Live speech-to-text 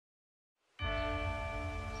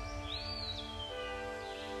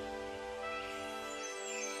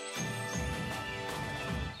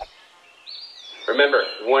Remember,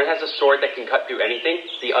 one has a sword that can cut through anything,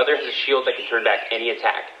 the other has a shield that can turn back any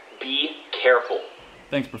attack. Be careful.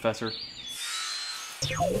 Thanks, Professor.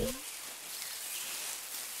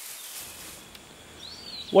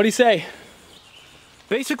 What'd he say?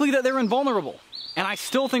 Basically that they're invulnerable, and I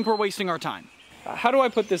still think we're wasting our time. How do I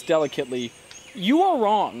put this delicately? You are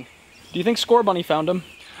wrong. Do you think Score Bunny found him?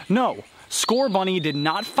 No, Score Bunny did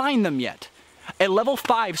not find them yet. A level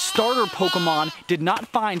 5 starter Pokemon did not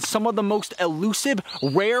find some of the most elusive,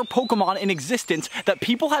 rare Pokemon in existence that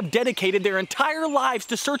people have dedicated their entire lives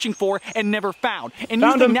to searching for and never found. And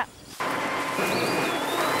Found him.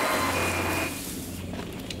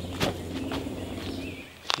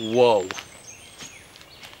 Whoa.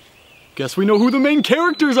 Guess we know who the main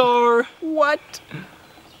characters are. What?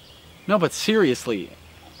 No, but seriously,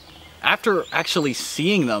 after actually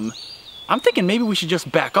seeing them, I'm thinking maybe we should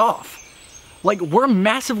just back off. Like, we're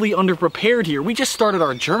massively underprepared here. We just started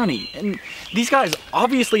our journey, and these guys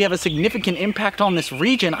obviously have a significant impact on this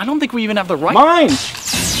region. I don't think we even have the right— Mine!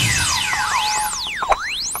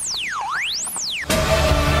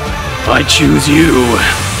 I choose you.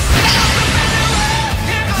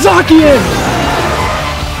 Zacian!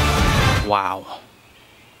 Wow.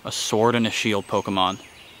 A sword and a shield Pokemon.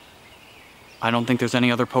 I don't think there's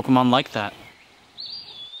any other Pokemon like that.